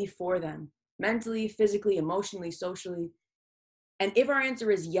healthy for them, mentally, physically, emotionally, socially. And if our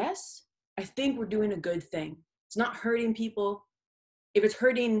answer is yes, I think we're doing a good thing. It's not hurting people. If it's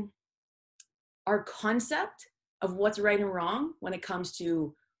hurting our concept of what's right and wrong when it comes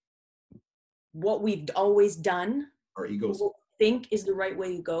to what we've always done, Our egos. what we think is the right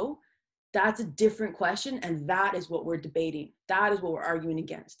way to go, that's a different question. And that is what we're debating. That is what we're arguing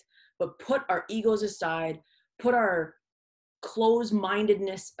against. But put our egos aside, put our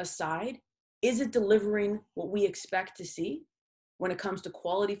closed-mindedness aside. Is it delivering what we expect to see when it comes to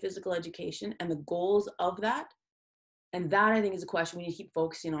quality physical education and the goals of that? And that, I think, is a question we need to keep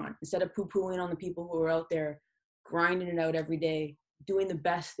focusing on instead of poo-pooing on the people who are out there grinding it out every day, doing the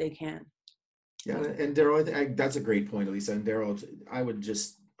best they can. Yeah, and Daryl, I think that's a great point, Elisa. And Daryl, I would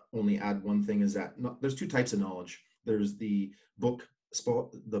just only add one thing, is that there's two types of knowledge. There's the book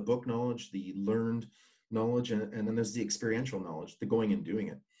knowledge, the learned knowledge, and then there's the experiential knowledge, the going and doing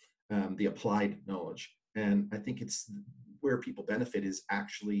it, the applied knowledge. And I think it's where people benefit is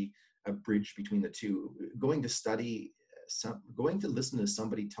actually a bridge between the two. Going to listen to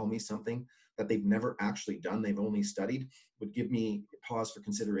somebody tell me something that they've never actually done, they've only studied, would give me pause for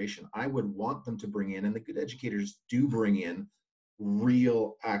consideration. I would want them to bring in, and the good educators do bring in,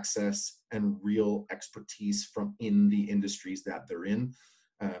 real access and real expertise from in the industries that they're in,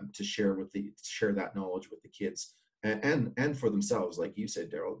 to share that knowledge with the kids and for themselves. Like you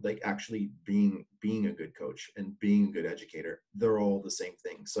said, Daryl, like actually being a good coach and being a good educator, they're all the same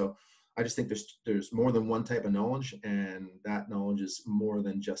thing. So I just think there's more than one type of knowledge, and that knowledge is more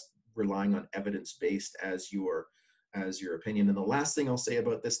than just relying on evidence-based as your opinion. And the last thing I'll say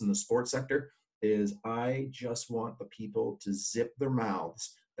about this in the sports sector is I just want the people to zip their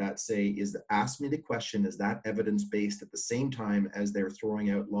mouths that say, ask me the question, is that evidence-based, at the same time as they're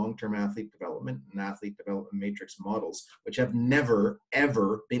throwing out long-term athlete development and athlete development matrix models, which have never,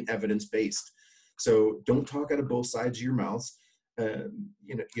 ever been evidence-based. So don't talk out of both sides of your mouths.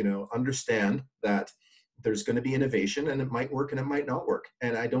 Understand that there's going to be innovation, and it might work and it might not work.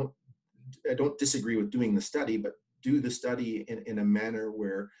 And I don't disagree with doing the study, but do the study in a manner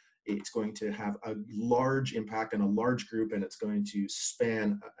where it's going to have a large impact on a large group, and it's going to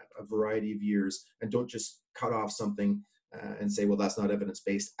span a variety of years. And don't just cut off something and say, well, that's not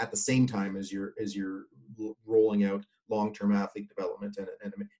evidence-based, at the same time as you're rolling out long-term athlete development.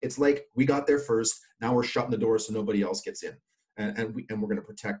 And it's like we got there first. Now we're shutting the door so nobody else gets in. And we're going to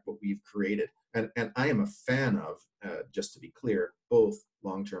protect what we've created. And I am a fan of, just to be clear, both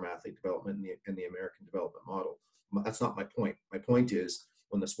long-term athlete development and the American development model. That's not my point. My point is,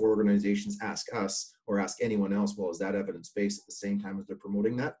 when the sport organizations ask us or ask anyone else, well, is that evidence-based at the same time as they're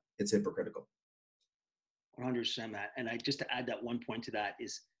promoting that? It's hypocritical. 100%, Matt. And just to add that one point to that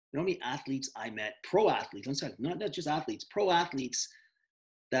is, you know how many athletes I met, pro athletes, I'm sorry, not just athletes, pro athletes,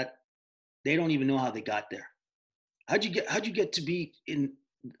 that they don't even know how they got there. How'd you get to be in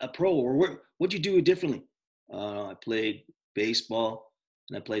a pro, or what'd you do differently? I played baseball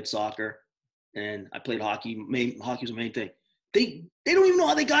and I played soccer and I played hockey. Hockey was the main thing. They don't even know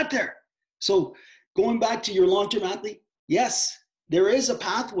how they got there. So going back to your long-term athlete, yes, there is a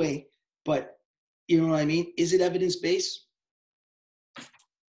pathway, but you know what I mean? Is it evidence-based?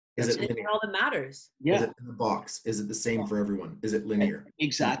 Is it linear? All that matters. Yeah. Is it in the box? Is it the same for everyone? Is it linear?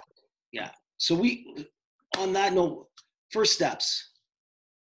 Exactly. Yeah. So on that note, first steps.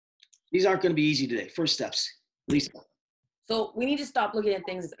 These aren't going to be easy today. First steps. Lisa. So we need to stop looking at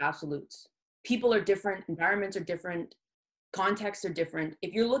things as absolutes. People are different. Environments are different. Contexts are different.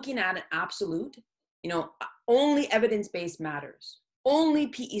 If you're looking at an absolute, only evidence-based matters. Only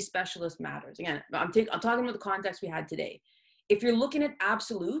PE specialist matters. Again, I'm talking about the context we had today. If you're looking at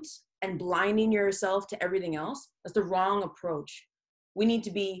absolutes and blinding yourself to everything else, that's the wrong approach. We need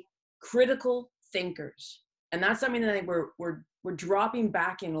to be critical thinkers. And that's something that I think we're dropping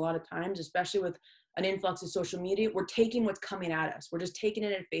back in a lot of times, especially with an influx of social media. We're taking what's coming at us. We're just taking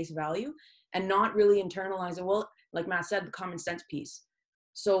it at face value and not really internalizing, well, like Matt said, the common sense piece.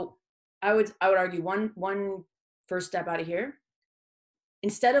 So I would argue one first step out of here,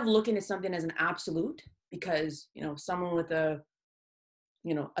 instead of looking at something as an absolute, because someone with a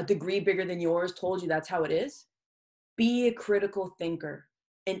degree bigger than yours told you that's how it is, be a critical thinker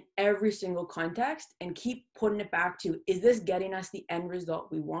in every single context and keep putting it back to, is this getting us the end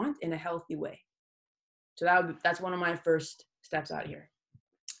result we want in a healthy way? So that's one of my first steps out of here.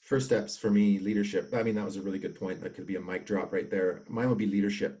 First steps for me, leadership. I mean, that was a really good point. That could be a mic drop right there. Mine would be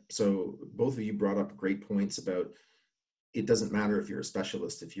leadership. So both of you brought up great points about it doesn't matter if you're a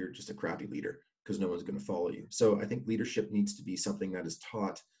specialist, if you're just a crappy leader, because no one's going to follow you. So I think leadership needs to be something that is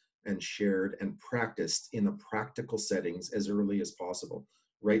taught and shared and practiced in the practical settings as early as possible,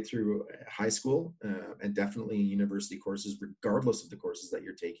 right through high school and definitely university courses, regardless of the courses that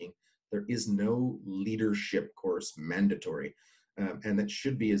you're taking. There is no leadership course mandatory. And that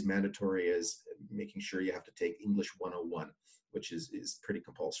should be as mandatory as making sure you have to take English 101, which is pretty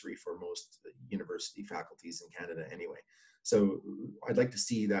compulsory for most university faculties in Canada anyway. So I'd like to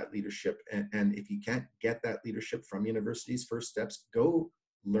see that leadership. And if you can't get that leadership from universities, first steps, go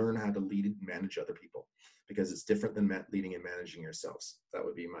learn how to lead and manage other people, because it's different than leading and managing yourselves. That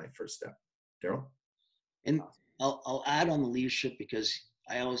would be my first step. Daryl? And I'll add on the leadership, because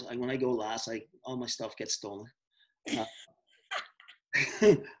when I go last, all my stuff gets stolen. I'm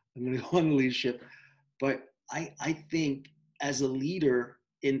going to go on the leadership, but I think as a leader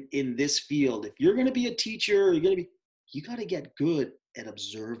in this field, if you're going to be a teacher, you got to get good at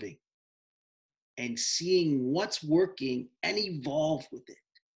observing and seeing what's working and evolve with it.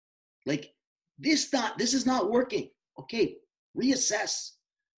 Like this is not working. Okay, reassess,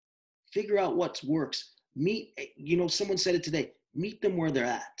 figure out what works. Someone said it today. Meet them where they're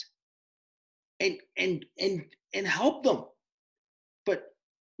at, and help them. But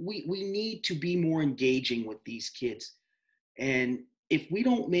we need to be more engaging with these kids. And if we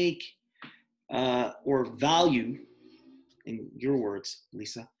don't make or value, in your words,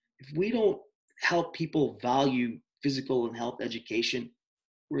 Lisa, if we don't help people value physical and health education,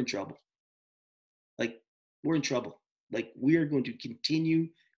 we're in trouble. We're in trouble. We are going to continue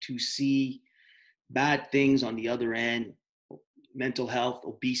to see bad things on the other end, mental health,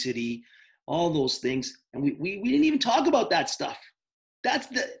 obesity, all those things. And we didn't even talk about that stuff. That's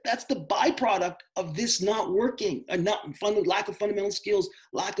the byproduct of this not working, lack of fundamental skills,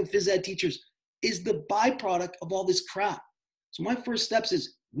 lack of phys ed teachers is the byproduct of all this crap. So my first steps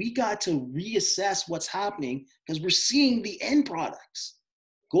is we got to reassess what's happening, because we're seeing the end products.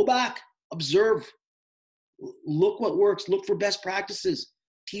 Go back, observe, look what works, look for best practices.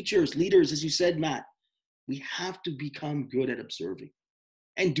 Teachers, leaders, as you said, Matt, we have to become good at observing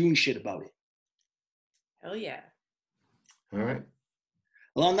and doing shit about it. Hell yeah. All right.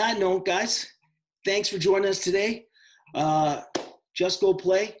 Well, on that note, guys, thanks for joining us today. Just go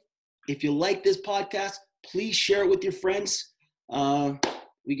play. If you like this podcast, please share it with your friends.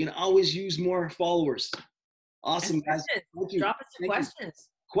 We can always use more followers. Awesome, guys. Thank you. Drop us some questions.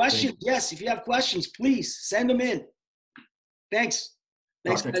 Questions, yes. If you have questions, please send them in. Thanks.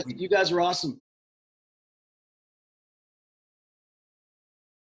 Talk Thanks, next guys. week. You guys are awesome.